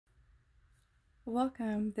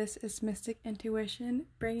Welcome, this is Mystic Intuition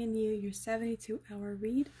bringing you your 72-hour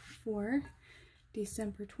read for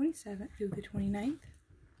December 27th through the 29th.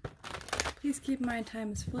 Please keep in mind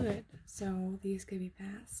time is fluid, so these could be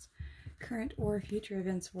past, current, or future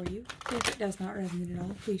events for you. If it does not resonate at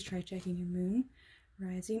all, please try checking your moon,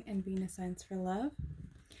 rising, and Venus signs for love.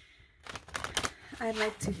 I'd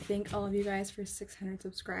like to thank all of you guys for 600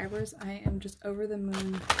 subscribers. I am just over the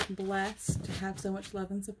moon blessed to have so much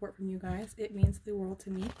love and support from you guys. It means the world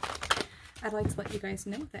to me. I'd like to let you guys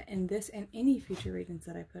know that in this and any future readings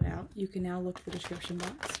that I put out, you can now look at the description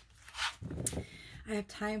box. I have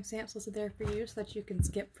timestamps listed there for you so that you can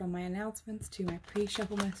skip from my announcements to my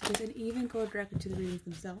pre-shuffle messages and even go directly to the readings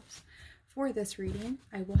themselves. For this reading,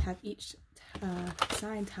 I will have each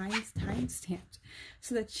sign time-stamped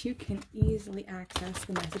so that you can easily access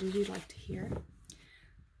the messages you'd like to hear.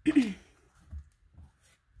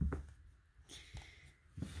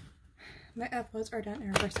 My uploads are done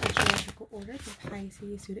in reverse astrological order for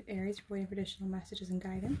Pisces through to Aries for additional messages and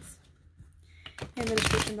guidance. In the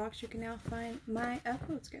description box, you can now find my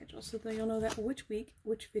upload schedule so that you'll know that which week,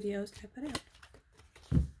 which videos I put out.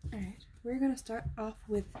 Alright, we're going to start off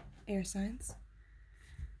with air signs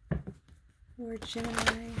for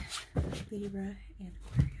Gemini, Libra, and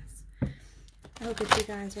Aquarius. I hope that you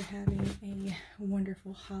guys are having a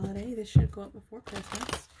wonderful holiday. This should go up before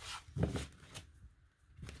Christmas.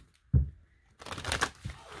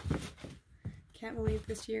 Can't believe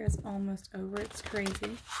this year is almost over. It's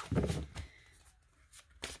crazy.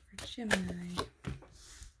 For Gemini,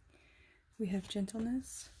 we have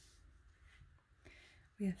gentleness,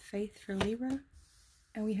 we have faith for Libra,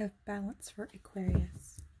 and we have balance for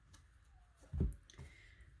Aquarius.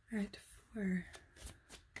 Alright, for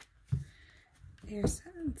air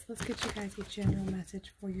signs, let's get you guys a general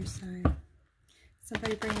message for your sign.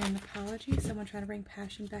 Somebody bringing an apology, someone trying to bring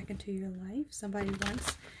passion back into your life, somebody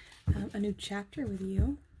wants a new chapter with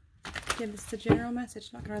you. Again, this is a general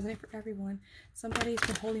message, not going to resonate for everyone. Somebody's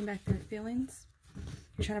been holding back their feelings.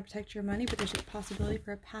 You're trying to protect your money, but there's a possibility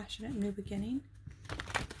for a passionate new beginning.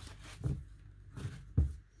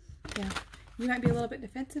 Yeah, you might be a little bit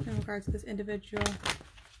defensive in regards to this individual.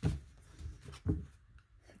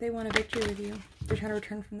 They want a victory with you. They're trying to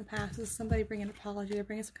return from the past. This is somebody bringing an apology. They're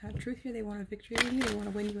bringing some kind of truth here. They want a victory with you. They want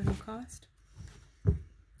to win you at all cost.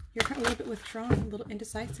 You're kind of a little bit withdrawn, a little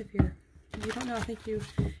indecisive here. You don't know. I think you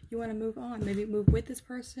want to move on. Maybe move with this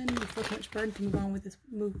person. You feel too much burden to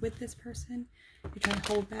move with this person. You're trying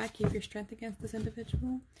to hold back, keep your strength against this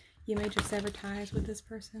individual. You may just sever ties with this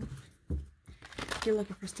person. You're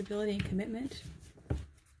looking for stability and commitment.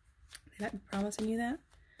 They might be promising you that.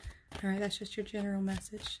 Alright, that's just your general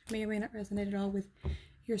message. May or may not resonate at all with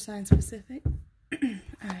your sign specific.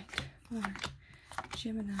 Alright, for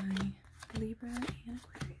Gemini, Libra, and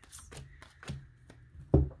Aquarius.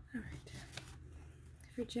 Alright.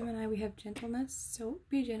 For Gemini, we have gentleness. So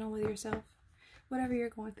be gentle with yourself. Whatever you're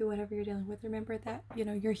going through, whatever you're dealing with, remember that,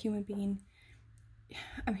 you're a human being.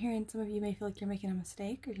 I'm hearing some of you may feel like you're making a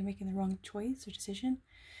mistake or you're making the wrong choice or decision.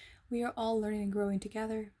 We are all learning and growing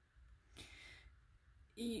together.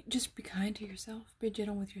 Just be kind to yourself. Be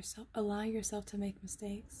gentle with yourself. Allow yourself to make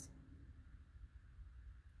mistakes.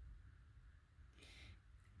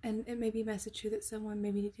 And it may be a message too that someone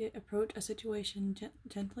maybe need to approach a situation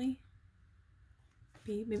gently.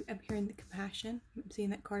 Maybe I'm hearing the compassion. I'm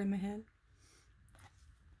seeing that card in my head.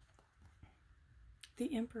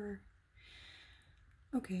 The Emperor.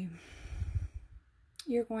 Okay.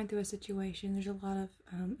 You're going through a situation. There's a lot of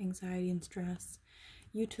anxiety and stress.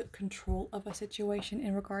 You took control of a situation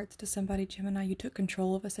in regards to somebody, Gemini. You took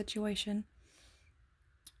control of a situation.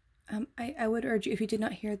 I would urge you, if you did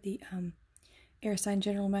not hear the air sign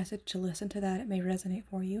general message, to listen to that. It may resonate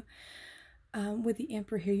for you. With the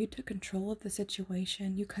Emperor here, you took control of the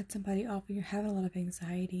situation. You cut somebody off and you're having a lot of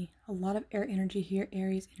anxiety. A lot of air energy here,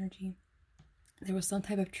 Aries energy. There was some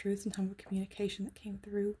type of truth, some type of communication that came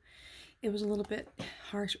through. It was a little bit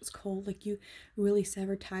harsh. It was cold. Like you really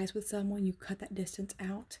severed ties with someone. You cut that distance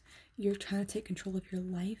out. You're trying to take control of your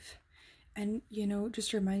life. And, just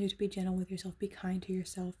to remind you to be gentle with yourself. Be kind to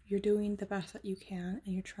yourself. You're doing the best that you can.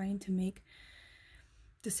 And you're trying to make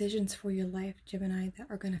decisions for your life, Gemini, that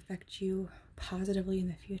are going to affect you positively in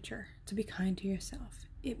the future. To be kind to yourself.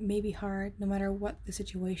 It may be hard, no matter what the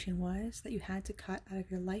situation was that you had to cut out of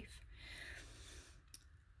your life.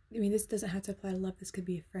 I mean, this doesn't have to apply to love. This could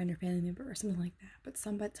be a friend or family member or something like that. But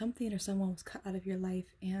something or someone was cut out of your life,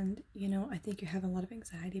 and, I think you're having a lot of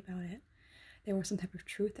anxiety about it. There was some type of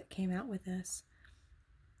truth that came out with this.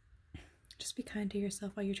 Just be kind to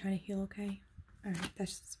yourself while you're trying to heal, okay? Alright,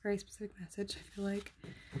 that's just a very specific message, I feel like.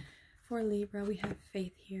 For Libra, we have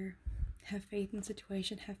faith here. Have faith in the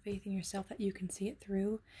situation. Have faith in yourself that you can see it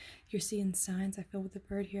through. You're seeing signs. I feel with the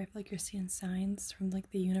bird here, I feel like you're seeing signs from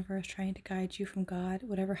like the universe trying to guide you from God,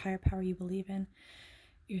 whatever higher power you believe in.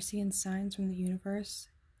 You're seeing signs from the universe.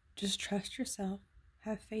 Just trust yourself.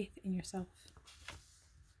 Have faith in yourself.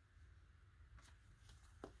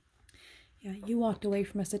 Yeah, you walked away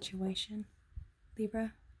from a situation,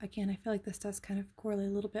 Libra. Again, I feel like this does kind of correlate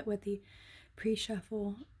a little bit with the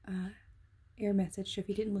pre-shuffle air message. So if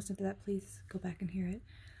you didn't listen to that, please go back and hear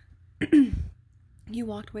it. You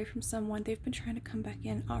walked away from someone. They've been trying to come back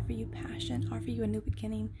in, offer you passion, offer you a new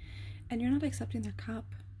beginning, and you're not accepting their cup.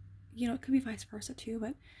 You know, it could be vice versa too,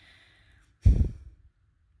 but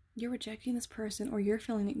you're rejecting this person or you're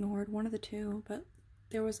feeling ignored, one of the two, but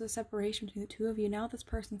there was a separation between the two of you. Now this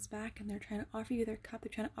person's back and they're trying to offer you their cup.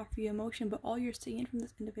 They're trying to offer you emotion, but all you're seeing from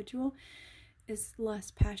this individual is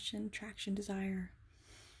lust, passion, attraction, desire.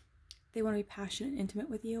 They want to be passionate and intimate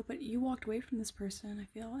with you, but you walked away from this person, I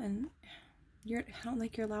feel, and I don't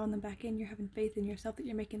think you're allowing them back in. You're having faith in yourself that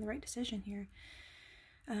you're making the right decision here.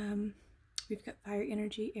 We've got fire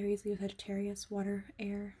energy, Aries, Leo, Sagittarius, water,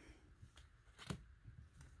 air.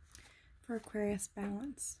 For Aquarius,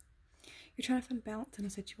 balance. You're trying to find balance in a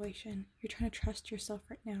situation. You're trying to trust yourself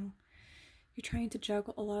right now. You're trying to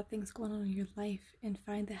juggle a lot of things going on in your life and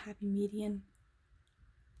find the happy median.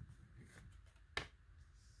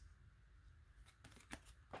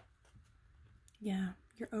 Yeah,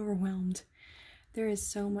 you're overwhelmed. There is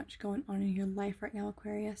so much going on in your life right now,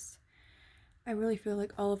 Aquarius. I really feel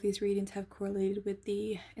like all of these readings have correlated with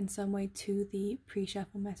in some way to the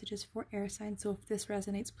pre-shuffle messages for air signs. So if this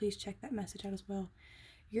resonates, please check that message out as well.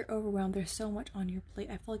 You're overwhelmed. There's so much on your plate.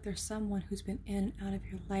 I feel like there's someone who's been in and out of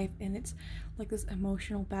your life, and it's like this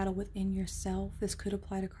emotional battle within yourself. This could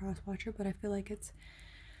apply to Crosswatcher, but I feel like it's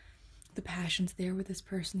the passion's there with this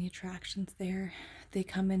person, the attraction's there. They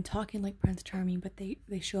come in talking like Prince Charming, but they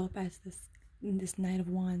show up as this Knight of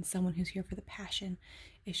Wands, someone who's here for the passion.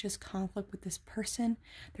 It's just conflict with this person.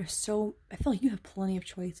 I feel like you have plenty of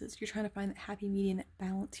choices. You're trying to find that happy medium, that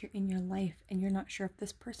balance here in your life, and you're not sure if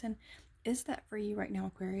this person is that for you right now,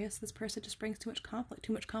 Aquarius. This person just brings too much conflict,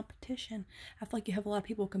 too much competition. I feel like you have a lot of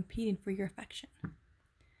people competing for your affection.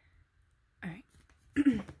 Alright.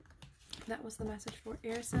 That was the message for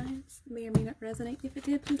air signs. May or may not resonate. If it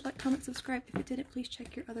did, please like, comment, subscribe. If it didn't, please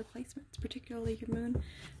check your other placements, particularly your moon,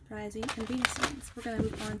 rising, and Venus signs. We're going to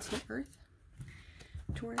move on to Earth,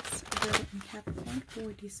 Taurus, Virgo, and Capricorn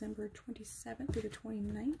for December 27th through the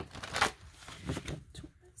 29th.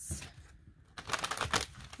 Taurus,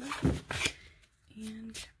 Virgo,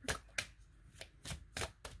 and Capricorn.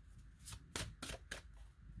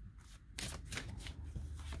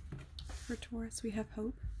 For Taurus, we have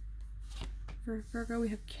hope. For Virgo, we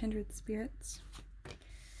have kindred spirits.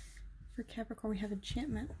 For Capricorn, we have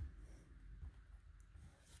enchantment.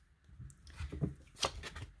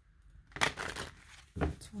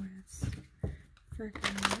 Taurus, Virgo,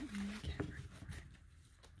 and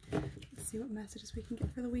Capricorn. Let's see what messages we can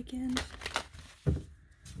get for the weekend.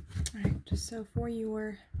 Alright, just so for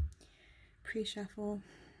your pre-shuffle,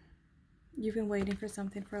 you've been waiting for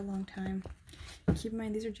something for a long time. Keep in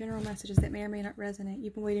mind, these are general messages that may or may not resonate.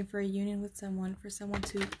 You've been waiting for a union with someone, for someone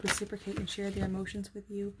to reciprocate and share their emotions with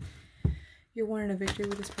you. You're wanting a victory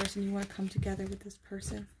with this person. You want to come together with this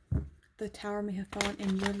person. The tower may have fallen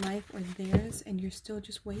in your life or theirs, and you're still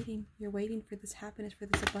just waiting. You're waiting for this happiness, for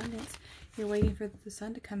this abundance. You're waiting for the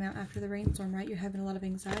sun to come out after the rainstorm, right? You're having a lot of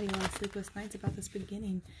anxiety, a lot of sleepless nights about this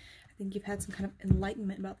beginning. I think you've had some kind of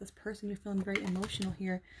enlightenment about this person. You're feeling very emotional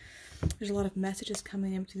here. There's a lot of messages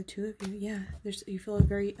coming in between the two of you. Yeah, you feel a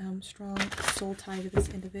very strong soul tie to this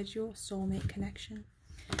individual, soulmate connection.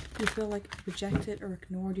 You feel like rejected or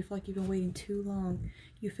ignored. You feel like you've been waiting too long.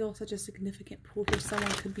 You feel such a significant pull here.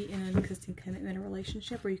 Someone could be in an existing commitment or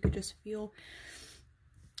relationship, or you could just feel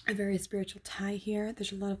a very spiritual tie here.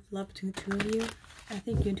 There's a lot of love between the two of you. I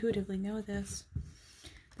think you intuitively know this.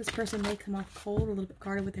 This person may come off cold, a little bit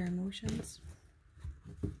guarded with their emotions.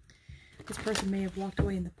 This person may have walked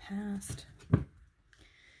away in the past.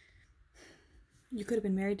 You could have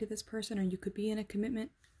been married to this person, or you could be in a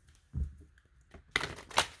commitment.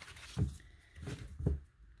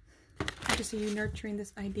 I just see you nurturing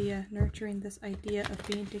this idea of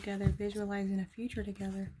being together, visualizing a future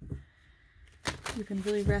together. You've been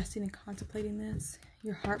really resting and contemplating this.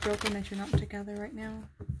 You're heartbroken that you're not together right now.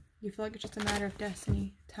 You feel like it's just a matter of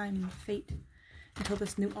destiny, time, and fate until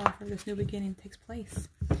this new offer, this new beginning takes place.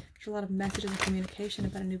 There's a lot of messages and communication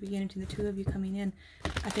about a new beginning between the two of you coming in.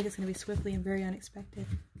 I think it's going to be swiftly and very unexpected.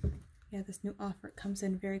 Yeah, this new offer comes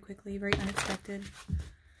in very quickly, very unexpected.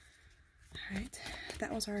 Alright,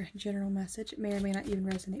 that was our general message. It may or may not even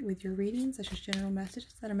resonate with your readings. That's just general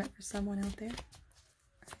messages that are meant for someone out there.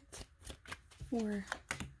 Alright, for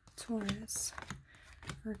Taurus,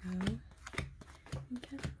 Virgo, and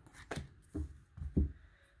Capricorn.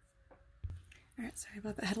 Alright, sorry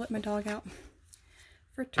about that. I had to let my dog out.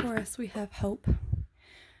 For Taurus, we have hope.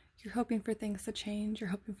 You're hoping for things to change. You're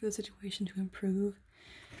hoping for the situation to improve.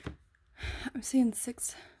 I'm seeing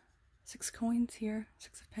six coins here,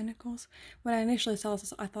 6 of Pentacles. When I initially saw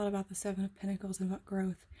this, I thought about the 7 of Pentacles and about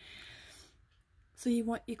growth. So you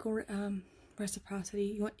want equal reciprocity.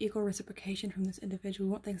 You want equal reciprocation from this individual.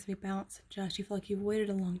 You want things to be balanced and just. You feel like you've waited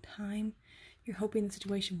a long time. You're hoping the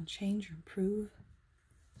situation will change or improve.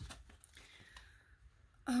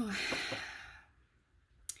 Oh,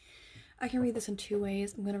 I can read this in 2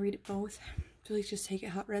 ways. I'm going to read it both. Please just take it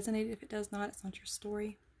how it resonated. If it does not, it's not your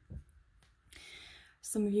story.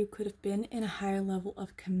 Some of you could have been in a higher level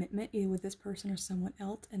of commitment, either with this person or someone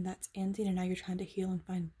else, and that's ending, and now you're trying to heal and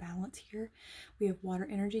find balance here. We have water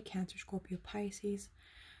energy, Cancer, Scorpio, Pisces.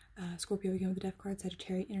 Scorpio again with the Death card,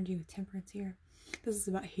 Sagittarius energy with Temperance here. This is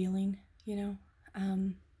about healing, you know,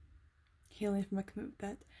 healing from a commitment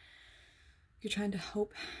that you're trying to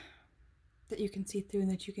hope that you can see through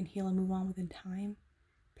and that you can heal and move on within time.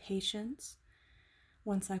 Patience.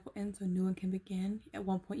 One cycle ends so a new one can begin. At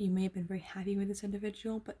one point you may have been very happy with this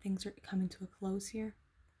individual, but things are coming to a close here.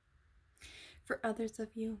 For others of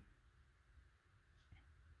you,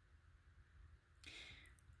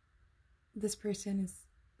 this person is,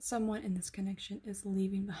 someone in this connection is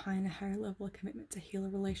leaving behind a higher level of commitment to heal a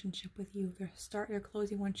relationship with you. They're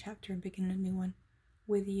closing one chapter and beginning a new one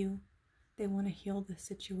with you. They want to heal the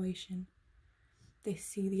situation. They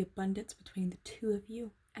see the abundance between the two of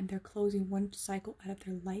you, and they're closing one cycle out of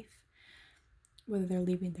their life. Whether they're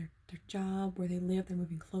leaving their job, where they live, they're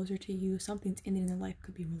moving closer to you. Something's ending in their life,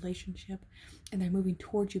 could be a relationship, and they're moving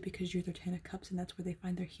towards you because you're their 10 of Cups, and that's where they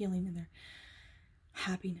find their healing and their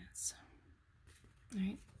happiness. All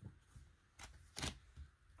right.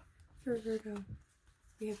 For Virgo,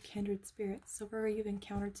 we have kindred spirits. So Virgo, you've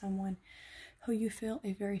encountered someone who you feel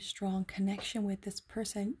a very strong connection with. This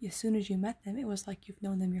person, as soon as you met them, it was like you've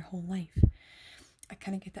known them your whole life. I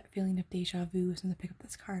kind of get that feeling of deja vu as soon as I pick up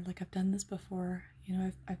this card. Like, I've done this before. You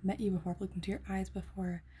know, I've met you before. I've looked into your eyes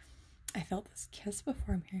before. I felt this kiss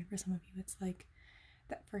before. I'm hearing for some of you. It's like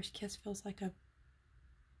that first kiss feels like a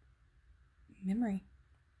memory.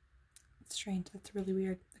 It's strange. That's really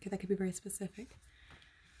weird. Okay, that could be very specific.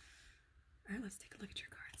 All right, let's take a look at your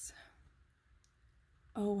cards.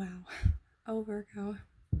 Oh, wow. Oh, Virgo.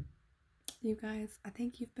 You guys, I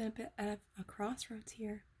think you've been a bit at a crossroads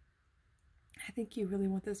here. I think you really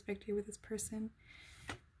want this victory with this person.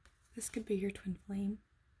 This could be your twin flame.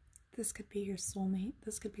 This could be your soulmate.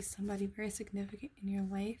 This could be somebody very significant in your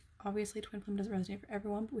life. Obviously, twin flame doesn't resonate for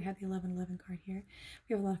everyone, but we have the 1111 card here.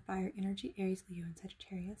 We have a lot of fire energy, Aries, Leo, and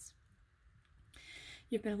Sagittarius.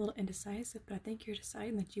 You've been a little indecisive, but I think you're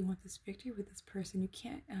deciding that you want this victory with this person. You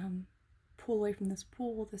can't pull away from this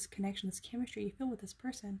pool, this connection, this chemistry you feel with this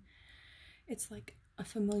person. It's like a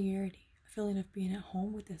familiarity, a feeling of being at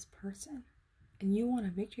home with this person. And you want a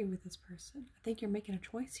victory with this person. I think you're making a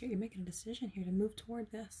choice here. You're making a decision here to move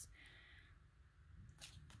toward this.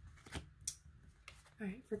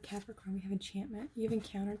 Alright, for Capricorn, we have enchantment. You've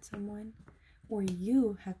encountered someone, or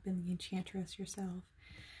you have been the enchantress yourself.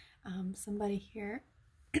 Somebody here,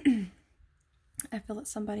 I feel that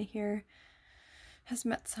somebody here has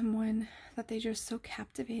met someone that they're just so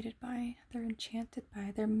captivated by. They're enchanted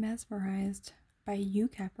by. They're mesmerized by you,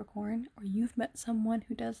 Capricorn. Or you've met someone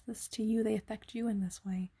who does this to you. They affect you in this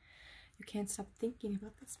way. You can't stop thinking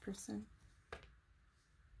about this person.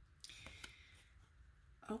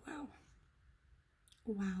 Oh, wow.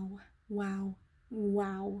 Wow. Wow.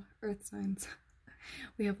 Wow. Earth signs.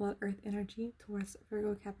 We have a lot of earth energy, Taurus,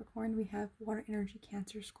 Virgo, Capricorn. We have water energy,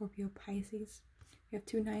 Cancer, Scorpio, Pisces. We have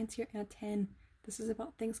 2 9s here and a 10. This is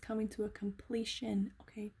about things coming to a completion,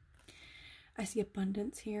 okay? I see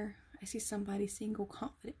abundance here. I see somebody single,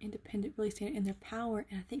 confident, independent, really standing in their power.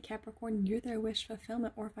 And I think, Capricorn, you're their wish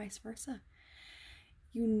fulfillment, or vice versa.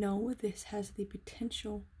 You know this has the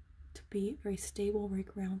potential to be very stable, very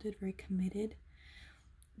grounded, very committed.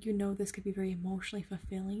 You know this could be very emotionally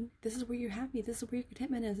fulfilling. This is where you're happy. This is where your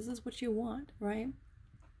contentment is. This is what you want, right?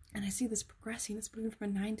 And I see this progressing. It's moving from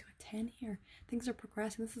a 9 to a 10 here. Things are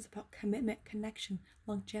progressing. This is about commitment, connection,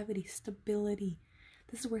 longevity, stability.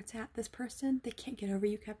 This is where it's at. This person, they can't get over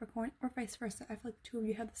you, Capricorn, or vice versa. I feel like the two of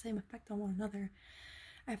you have the same effect on one another.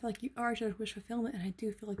 I feel like you are each other's wish fulfillment, and I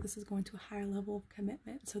do feel like this is going to a higher level of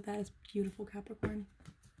commitment. So that is beautiful, Capricorn.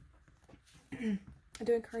 I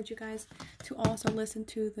do encourage you guys to also listen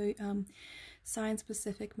to the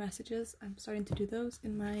sign-specific messages. I'm starting to do those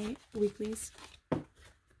in my weeklies.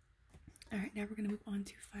 Alright, now we're going to move on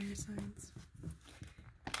to fire signs.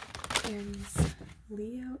 Aries,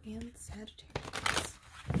 Leo, and Sagittarius.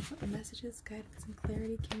 What messages, guidance, and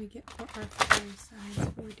clarity can we get for our fire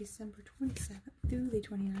signs for December 27th through the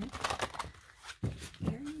 29th?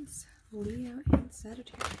 Aries, Leo, and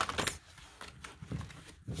Sagittarius.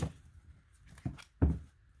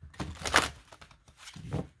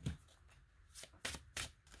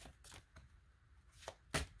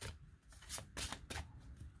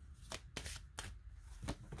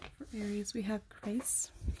 For Aries, we have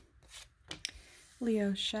grace.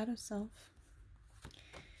 Leo, shadow self.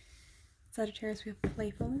 Sagittarius, we have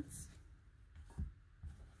playfulness.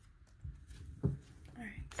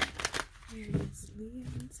 Alright. Aries, Leo,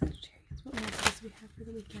 and Sagittarius. What messages do we have for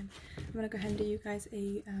the weekend? I'm going to go ahead and do you guys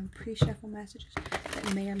a pre-shuffle message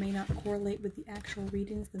that may or may not correlate with the actual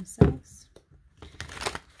readings themselves.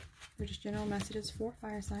 They're just general messages for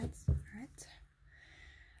fire signs. Alright.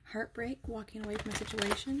 Heartbreak, walking away from a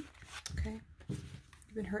situation. Okay.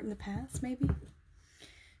 You've been hurt in the past, maybe.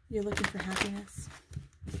 You're looking for happiness.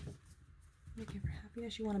 Looking for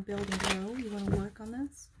happiness. You want to build and grow. You want to work on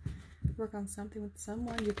this. Work on something with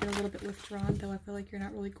someone. You've been a little bit withdrawn, though I feel like you're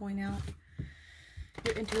not really going out.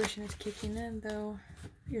 Your intuition is kicking in, though.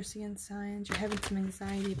 You're seeing signs. You're having some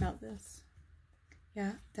anxiety about this.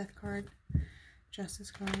 Yeah, death card.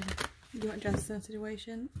 Justice card. You want justice in a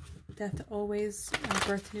situation. Death always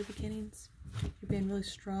birth new beginnings. You're being really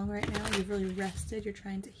strong right now. You've really rested. You're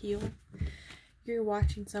trying to heal. You're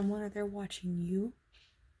watching someone or they're watching you.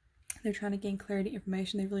 They're trying to gain clarity,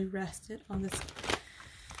 information. They really rested on this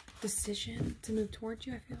decision to move towards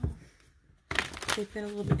you, I feel. They've been a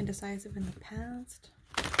little bit indecisive in the past.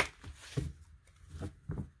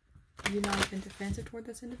 You might have been defensive toward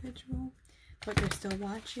this individual, but they're still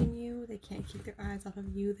watching you. They can't keep their eyes off of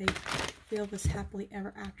you. They feel this happily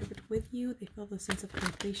ever after with you. They feel this sense of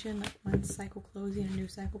completion, like one cycle closing, a new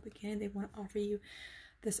cycle beginning. They want to offer you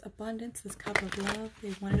this abundance, this cup of love.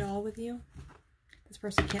 They want it all with you. This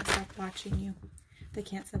person can't stop watching you. They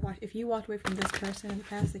can't stop watching. If you walked away from this person in the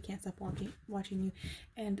past, they can't stop watching you.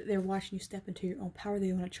 And they're watching you step into your own power.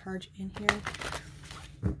 They want to charge in here.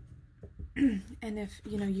 And if,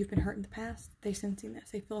 you know, you've been hurt in the past, they're sensing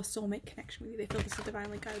this. They feel a soulmate connection with you. They feel this is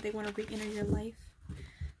divinely guided. They want to re-enter your life.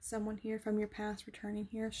 Someone here from your past returning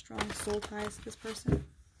here. Strong soul ties to this person.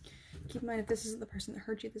 Keep in mind, if this isn't the person that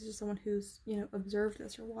hurt you, this is someone who's, you know, observed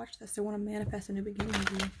this or watched this. They want to manifest a new beginning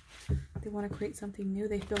with you. They want to create something new.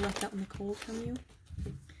 They feel left out in the cold from you.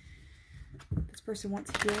 This person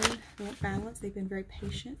wants healing. They want balance. They've been very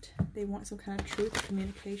patient. They want some kind of truth,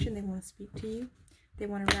 communication. They want to speak to you. They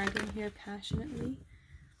want to ride in here passionately.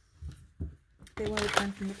 They want to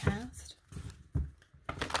return from the past.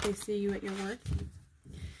 They see you at your worth.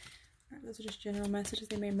 Alright, those are just general messages.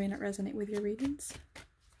 They may or may not resonate with your readings.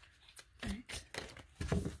 Alright.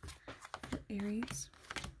 For Aries,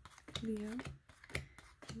 Leo,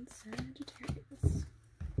 and Sagittarius.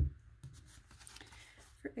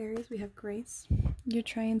 For Aries, we have grace. You're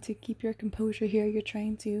trying to keep your composure here. You're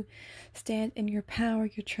trying to stand in your power.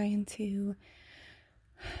 You're trying to...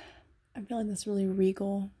 I'm feeling this really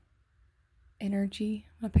regal energy.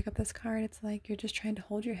 When I pick up this card, it's like you're just trying to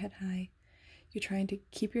hold your head high. You're trying to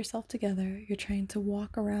keep yourself together. You're trying to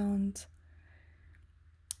walk around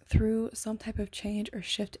through some type of change or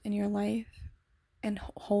shift in your life and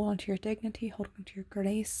hold on to your dignity, hold on to your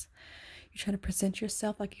grace. You're trying to present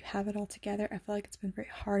yourself like you have it all together. I feel like it's been very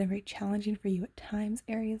hard and very challenging for you at times,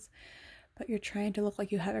 Aries, but you're trying to look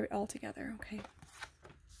like you have it all together, okay?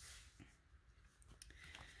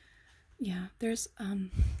 Yeah, there's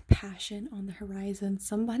passion on the horizon.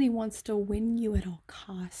 Somebody wants to win you at all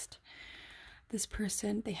cost. This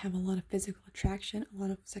person, they have a lot of physical attraction, a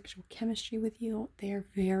lot of sexual chemistry with you. They are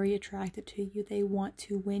very attracted to you. They want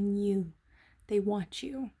to win you. They want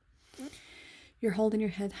you. You're holding your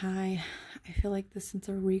head high. I feel like this sense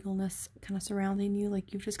of regalness kind of surrounding you.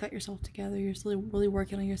 Like you've just got yourself together. You're just really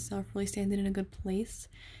working on yourself, really standing in a good place.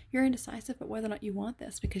 You're indecisive about whether or not you want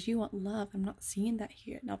this because you want love. I'm not seeing that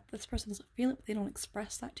here. Now, this person doesn't feel it, but they don't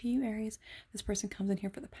express that to you, Aries. This person comes in here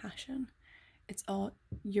for the passion. It's all,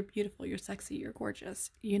 you're beautiful, you're sexy, you're gorgeous.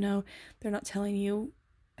 You know, they're not telling you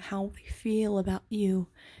how they feel about you.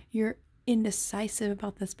 You're indecisive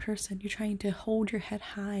about this person. You're trying to hold your head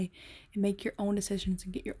high and make your own decisions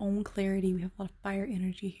and get your own clarity. We have a lot of fire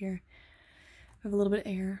energy here. We have a little bit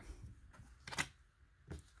of air.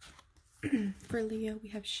 For Leo, we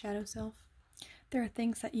have shadow self. There are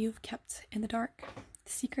things that you've kept in the dark,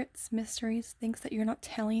 secrets, mysteries, things that you're not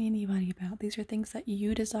telling anybody about. These are things that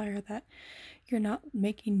you desire that you're not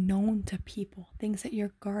making known to people, things that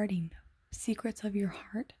you're guarding, secrets of your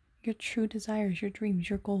heart, your true desires, your dreams,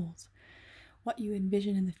 your goals, what you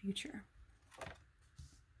envision in the future.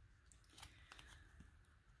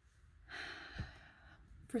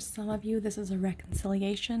 For some of you, this is a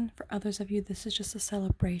reconciliation. For others of you, this is just a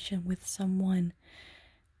celebration with someone.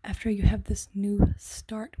 After you have this new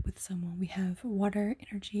start with someone, we have water,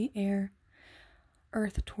 energy, air,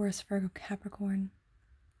 earth, Taurus, Virgo, Capricorn.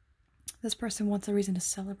 This person wants a reason to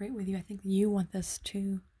celebrate with you. I think you want this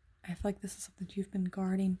too. I feel like this is something you've been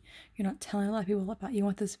guarding. You're not telling a lot of people about. You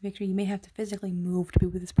want this victory. You may have to physically move to be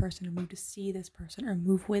with this person, or move to see this person, or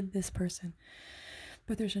move with this person.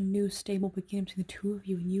 But there's a new stable beginning between the two of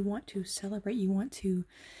you, and you want to celebrate. You want to,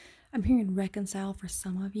 I'm hearing reconcile for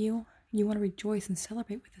some of you. You want to rejoice and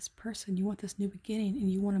celebrate with this person. You want this new beginning,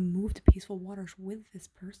 and you want to move to peaceful waters with this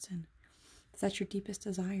person. That's your deepest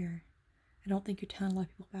desire. I don't think you're telling a lot of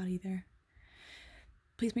people about either.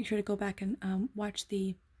 Please make sure to go back and watch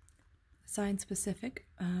the sign-specific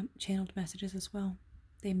channeled messages as well.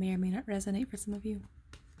 They may or may not resonate for some of you.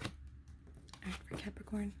 Alright, for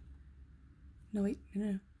Capricorn. No, wait,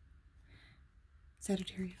 no.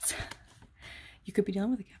 Sagittarius. You could be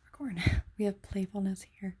dealing with a Capricorn. We have playfulness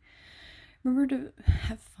here. Remember to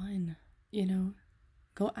have fun, you know,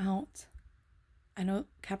 go out. I know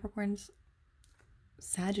Capricorn's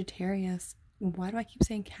Sagittarius. Why do I keep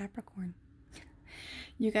saying Capricorn?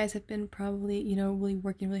 You guys have been probably, you know, really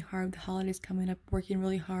working really hard. The holidays coming up, working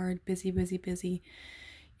really hard, busy, busy, busy.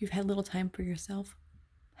 You've had little time for yourself.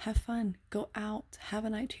 Have fun. Go out. Have a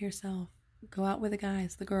night to yourself. Go out with the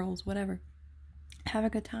guys, the girls, whatever. Have a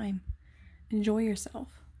good time. Enjoy yourself.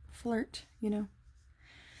 Flirt, you know.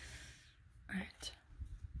 Alright.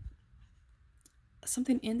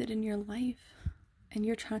 Something ended in your life, and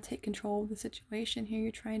you're trying to take control of the situation here.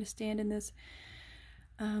 You're trying to stand in this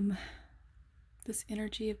this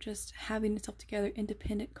energy of just having yourself together,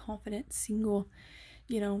 independent, confident, single.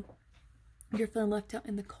 You know, you're feeling left out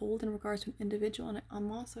in the cold in regards to an individual. And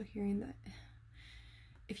I'm also hearing that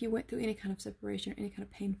if you went through any kind of separation or any kind of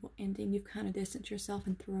painful ending, you've kind of distanced yourself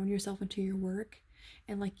and thrown yourself into your work,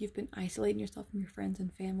 and like you've been isolating yourself from your friends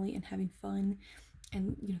and family and having fun,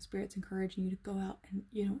 and you know, Spirit's encouraging you to go out and,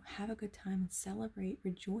 you know, have a good time and celebrate,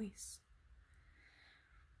 rejoice.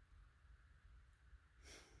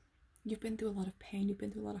 You've been through a lot of pain, you've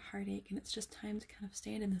been through a lot of heartache, and it's just time to kind of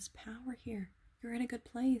stand in this power here. You're in a good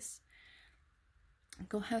place.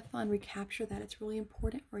 Go have fun, recapture that. It's really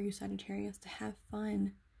important for you, Sagittarius, to have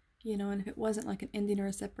fun, you know. And if it wasn't like an ending or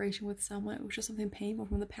a separation with someone, it was just something painful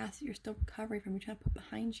from the past that you're still recovering from, you're trying to put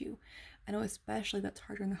behind you. I know especially that's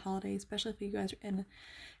hard during the holidays, especially if you guys are in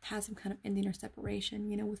have some kind of ending or separation,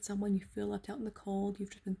 you know, with someone you feel left out in the cold. You've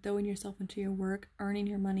just been throwing yourself into your work, earning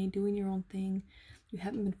your money, doing your own thing. You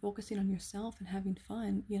haven't been focusing on yourself and having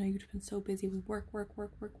fun. You know, you've just been so busy with work. All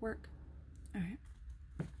right.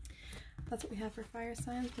 That's what we have for fire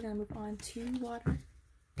signs. We're going to move on to water.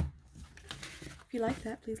 If you like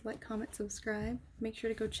that, please like, comment, subscribe. Make sure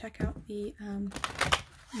to go check out the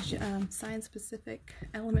sign-specific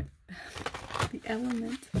element,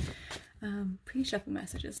 pre-shuffle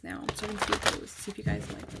messages now. I'm starting to do those. See if you guys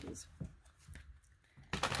like those.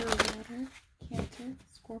 For water, Cancer,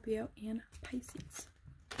 Scorpio, and Pisces.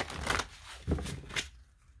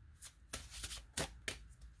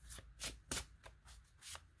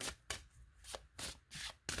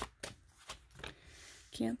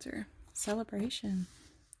 Cancer, celebration,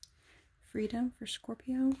 freedom for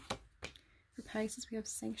Scorpio. For Pisces, we have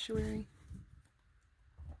sanctuary.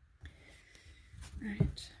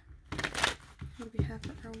 Alright, what do we have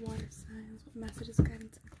for our water signs? What messages,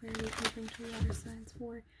 guidance, and clarity can we bring to water signs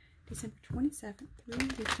for December 27th through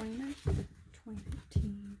the 29th of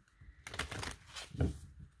 2015?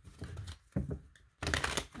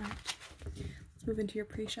 Alright. Move into your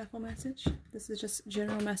pre-shuffle message. This is just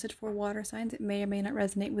general message for water signs. It may or may not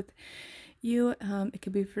resonate with you. It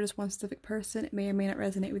could be for just one specific person. It may or may not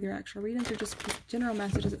resonate with your actual readings. They're just general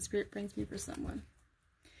messages that Spirit brings me for someone.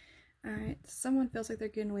 Alright, someone feels like they're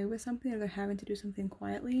getting away with something, or they're having to do something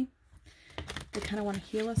quietly. They kind of want to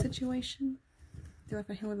heal a situation. They want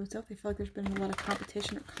to heal themselves. They feel like there's been a lot of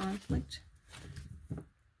competition or conflict.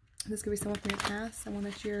 This could be someone from your past, someone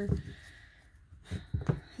that you're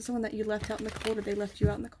someone that you left out in the cold, or they left you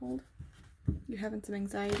out in the cold. You're having some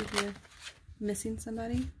anxiety here, missing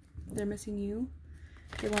somebody. They're missing you.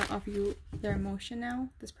 They want to offer you their emotion now.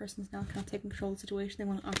 This person's now kind of taking control of the situation. They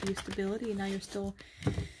want to offer you stability, and now you're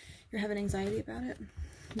having anxiety about it.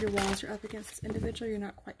 Your walls are up against this individual. You're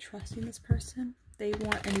not quite trusting this person. They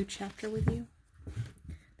want a new chapter with you.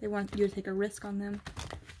 They want you to take a risk on them.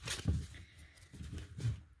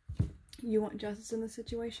 You want justice in this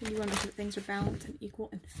situation. You want to make sure that things are balanced and equal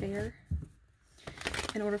and fair.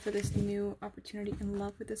 In order for this new opportunity in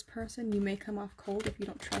love with this person, you may come off cold if you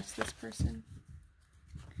don't trust this person.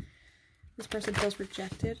 This person feels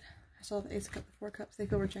rejected. I saw the Ace of Cups, the Four of Cups. They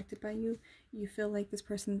feel rejected by you. You feel like this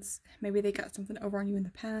person's, maybe they got something over on you in the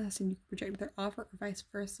past and you rejected their offer, or vice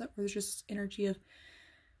versa. Or there's just energy of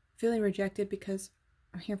feeling rejected because,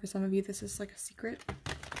 I'm here for some of you, this is like a secret.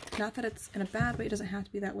 Not that it's in a bad way. It doesn't have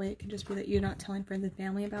to be that way. It can just be that you're not telling friends and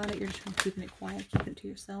family about it. You're just keeping it quiet, keeping it to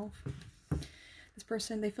yourself. This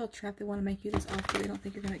person, they feel trapped. They want to make you this offer. They don't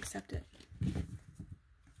think you're going to accept it.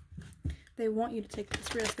 They want you to take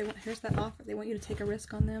this risk. Here's that offer. They want you to take a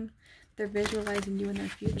risk on them. They're visualizing you in their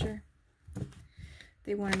future.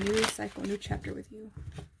 They want a new cycle, a new chapter with you.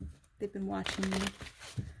 They've been watching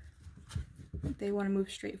you. They want to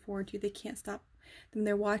move straight forward to you. They can't stop. When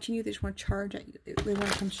they're watching you, they just want to charge at you. They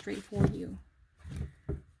want to come straight for you.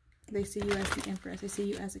 They see you as the Empress. They see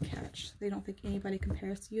you as a catch. They don't think anybody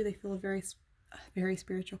compares to you. They feel a very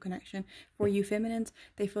spiritual connection. For you feminines,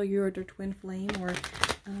 they feel you're their twin flame or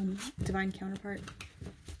divine counterpart.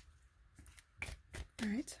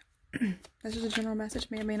 Alright. That's just a general message.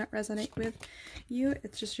 May or may not resonate with you.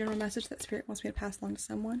 It's just a general message that Spirit wants me to pass along to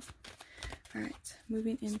someone. Alright.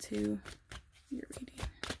 Moving into your reading.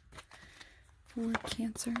 For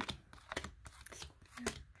Cancer,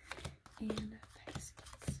 Scorpio, and Pisces.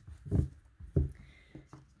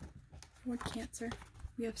 For Cancer,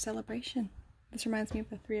 we have celebration. This reminds me of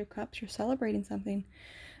the Three of Cups. You're celebrating something.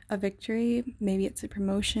 A victory. Maybe it's a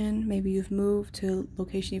promotion. Maybe you've moved to a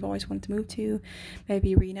location you've always wanted to move to. Maybe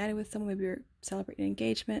you're reunited with someone. Maybe you're celebrating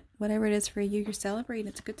engagement. Whatever it is for you, you're celebrating.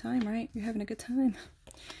 It's a good time, right? You're having a good time.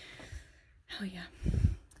 Hell yeah.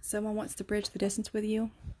 Someone wants to bridge the distance with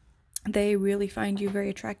you. They really find you very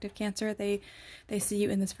attractive, Cancer. They see you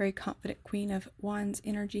in this very confident Queen of Wands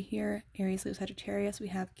energy here. Aries, Leo, Sagittarius. We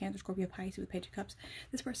have Cancer, Scorpio, Pisces with Page of Cups.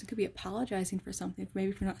 This person could be apologizing for something,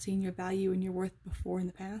 maybe for not seeing your value and your worth before in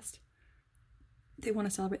the past. They want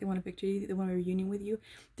to celebrate. They want a victory. They want a reunion with you.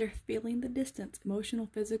 They're feeling the distance, emotional,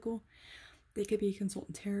 physical. They could be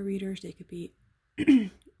consultant tarot readers. They could be, you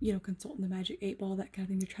know, consulting the Magic 8 Ball, that kind of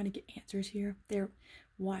thing. They're trying to get answers here. They're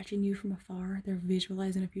watching you from afar. They're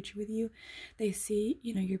visualizing a future with you. They see,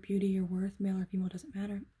 you know, your beauty, your worth, male or female, doesn't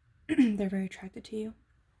matter. They're very attracted to you.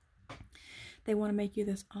 They want to make you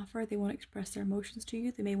this offer. They want to express their emotions to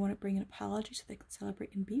you. They may want to bring an apology so they can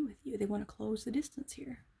celebrate and be with you. They want to close the distance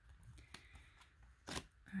here.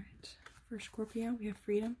 Alright, for Scorpio, we have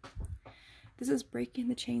freedom. This is breaking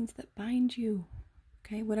the chains that bind you.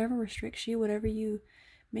 Okay, whatever restricts you, whatever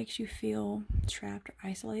makes you feel trapped or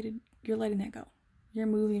isolated, you're letting that go. You're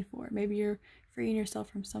moving forward. Maybe you're freeing yourself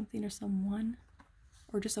from something or someone,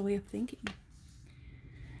 or just a way of thinking.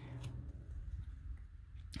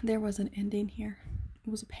 There was an ending here. It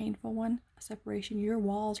was a painful one, a separation. Your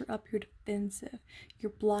walls are up. You're defensive.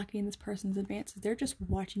 You're blocking this person's advances. They're just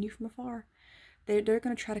watching you from afar. They're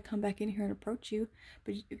going to try to come back in here and approach you,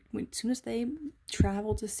 but as soon as they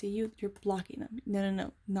travel to see you, you're blocking them.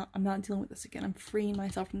 No, I'm not dealing with this again. I'm freeing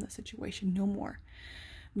myself from this situation. No more.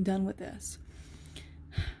 I'm done with this.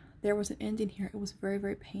 There was an ending here. It was very,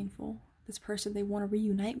 very painful. This person, they want to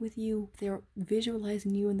reunite with you. They're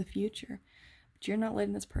visualizing you in the future, but you're not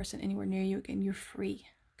letting this person anywhere near you again. You're free.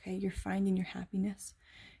 Okay, you're finding your happiness.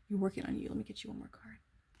 You're working on you. Let me get you one more card.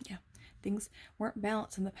 Yeah. Things weren't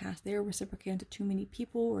balanced in the past. They were reciprocated to too many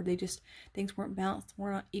people, or things weren't balanced,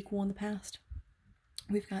 were not equal in the past.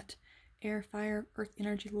 We've got air, fire, earth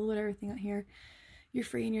energy, a little bit of everything out here. You're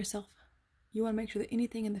freeing yourself. You want to make sure that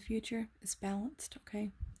anything in the future is balanced,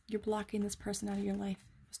 okay? You're blocking this person out of your life.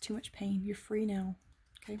 It was too much pain. You're free now,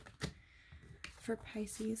 okay? For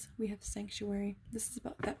Pisces, we have sanctuary. This is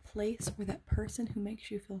about that place or that person who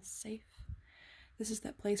makes you feel safe. This is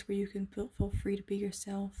that place where you can feel free to be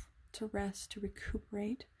yourself, to rest, to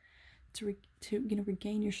recuperate, to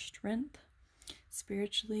regain your strength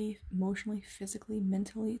spiritually, emotionally, physically,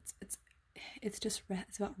 mentally. It's just rest.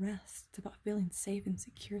 It's about rest. It's about feeling safe and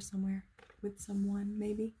secure somewhere with someone,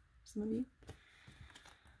 maybe some of you.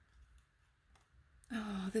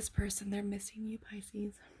 Oh, this person, they're missing you,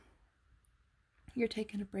 Pisces. You're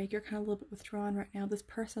taking a break. You're kind of a little bit withdrawn right now. This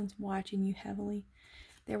person's watching you heavily.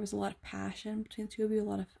 There was a lot of passion between the two of you, a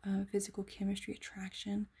lot of physical chemistry,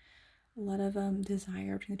 attraction, a lot of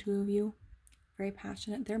desire between the two of you. Very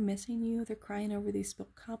passionate. They're missing you. They're crying over these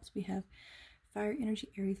spilled cups. We have fire energy,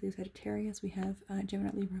 Aries, Leo, Sagittarius. We have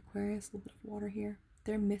Gemini, Libra, Aquarius, a little bit of water here.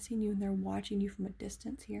 They're missing you and they're watching you from a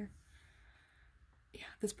distance here. Yeah,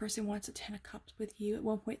 this person wants a 10 of Cups with you. At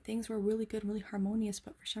one point, things were really good, really harmonious,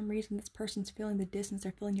 but for some reason, this person's feeling the distance.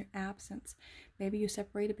 They're feeling your absence. Maybe you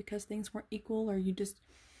separated because things weren't equal, or you just,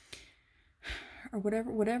 or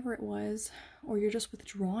whatever it was, or you're just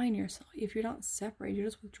withdrawing yourself. If you're not separated, you're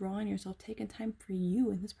just withdrawing yourself, taking time for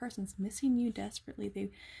you, and this person's missing you desperately.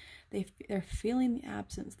 They're feeling the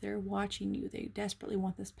absence. They're watching you. They desperately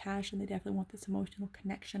want this passion. They definitely want this emotional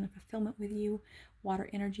connection and fulfillment with you. Water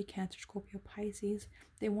energy, Cancer, Scorpio, Pisces.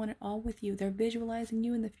 They want it all with you. They're visualizing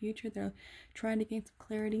you in the future. They're trying to gain some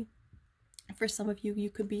clarity. For some of you,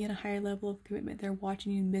 you could be in a higher level of commitment. They're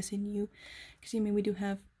watching you, missing you. Because, I mean, we do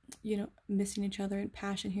have, you know, missing each other and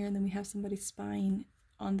passion here. And then we have somebody spying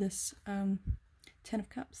on this 10 of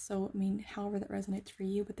Cups. So, I mean, however that resonates for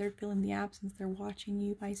you, but they're feeling the absence. They're watching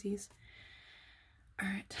you, Pisces. All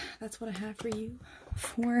right, that's what I have for you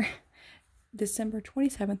for December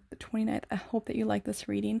 27th to 29th. I hope that you like this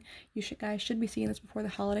reading. You guys should be seeing this before the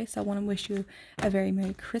holidays. So I want to wish you a very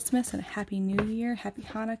Merry Christmas and a Happy New Year, Happy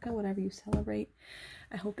Hanukkah, whatever you celebrate.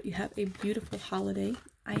 I hope that you have a beautiful holiday.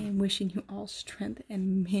 I am wishing you all strength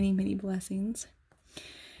and many, many blessings.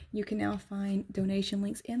 You can now find donation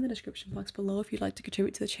links in the description box below if you'd like to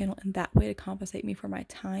contribute to the channel in that way to compensate me for my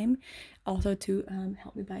time. Also to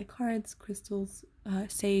help me buy cards, crystals,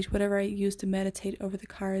 sage, whatever I use to meditate over the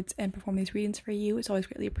cards and perform these readings for you. It's always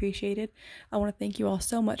greatly appreciated. I want to thank you all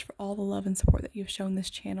so much for all the love and support that you've shown this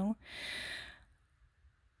channel.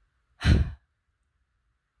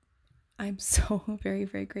 I'm so very,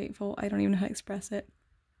 very grateful. I don't even know how to express it.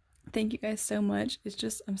 Thank you guys so much. It's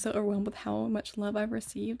just, I'm so overwhelmed with how much love I've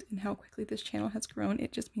received and how quickly this channel has grown.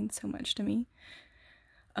 It just means so much to me.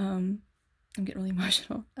 I'm getting really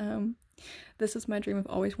emotional. This is my dream. I've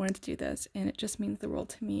always wanted to do this, and it just means the world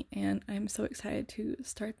to me. And I'm so excited to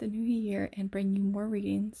start the new year and bring you more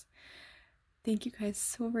readings. Thank you guys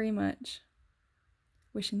so very much.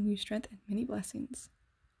 Wishing you strength and many blessings.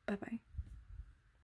 Bye-bye.